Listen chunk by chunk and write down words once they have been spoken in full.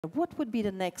What would be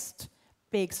the next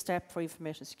big step for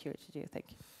information security, do you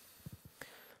think?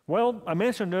 Well, I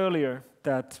mentioned earlier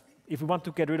that if we want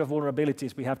to get rid of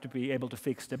vulnerabilities, we have to be able to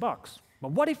fix the bugs.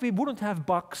 But what if we wouldn't have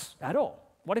bugs at all?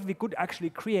 What if we could actually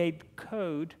create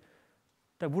code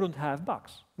that wouldn't have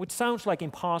bugs? Which sounds like an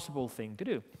impossible thing to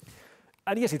do.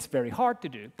 And yes, it's very hard to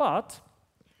do, but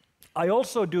I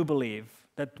also do believe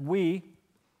that we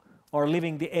are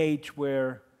living the age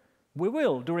where we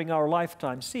will, during our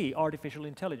lifetime, see artificial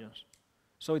intelligence.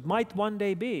 So it might one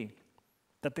day be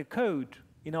that the code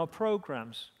in our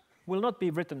programs will not be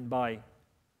written by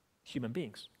human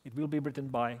beings. It will be written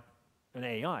by an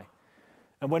AI.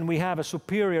 And when we have a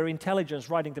superior intelligence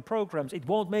writing the programs, it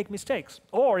won't make mistakes.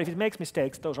 Or if it makes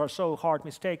mistakes, those are so hard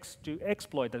mistakes to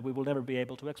exploit that we will never be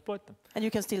able to exploit them. And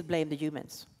you can still blame the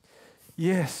humans.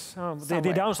 Yes,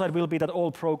 the downside will be that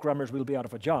all programmers will be out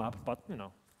of a job, but you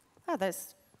know.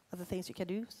 There's other things you can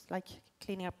do, like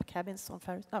cleaning up cabins on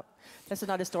ferries. No, that's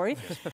another story.